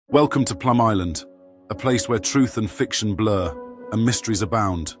Welcome to Plum Island, a place where truth and fiction blur and mysteries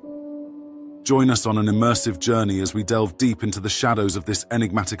abound. Join us on an immersive journey as we delve deep into the shadows of this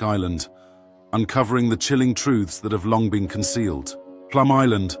enigmatic island, uncovering the chilling truths that have long been concealed. Plum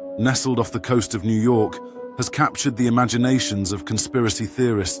Island, nestled off the coast of New York, has captured the imaginations of conspiracy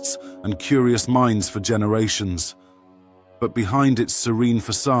theorists and curious minds for generations. But behind its serene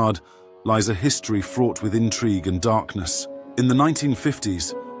facade lies a history fraught with intrigue and darkness. In the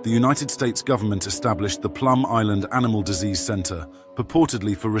 1950s, the United States government established the Plum Island Animal Disease Center,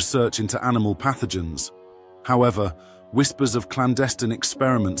 purportedly for research into animal pathogens. However, whispers of clandestine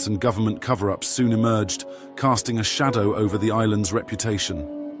experiments and government cover-ups soon emerged, casting a shadow over the island's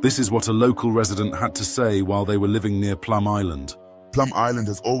reputation. This is what a local resident had to say while they were living near Plum Island. Plum Island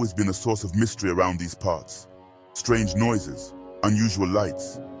has always been a source of mystery around these parts. Strange noises, unusual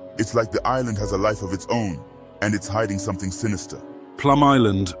lights. It's like the island has a life of its own, and it's hiding something sinister. Plum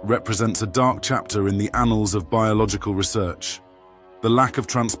Island represents a dark chapter in the annals of biological research. The lack of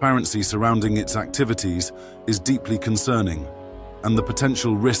transparency surrounding its activities is deeply concerning, and the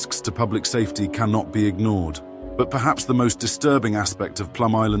potential risks to public safety cannot be ignored. But perhaps the most disturbing aspect of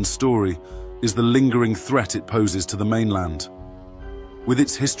Plum Island's story is the lingering threat it poses to the mainland. With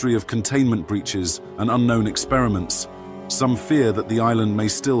its history of containment breaches and unknown experiments, some fear that the island may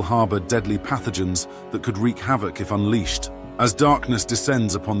still harbor deadly pathogens that could wreak havoc if unleashed. As darkness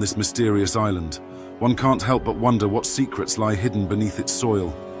descends upon this mysterious island, one can't help but wonder what secrets lie hidden beneath its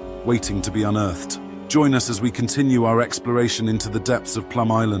soil, waiting to be unearthed. Join us as we continue our exploration into the depths of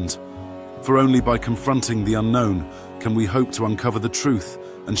Plum Island, for only by confronting the unknown can we hope to uncover the truth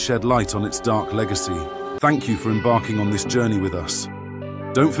and shed light on its dark legacy. Thank you for embarking on this journey with us.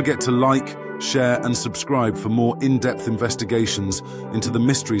 Don't forget to like, share, and subscribe for more in-depth investigations into the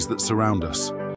mysteries that surround us.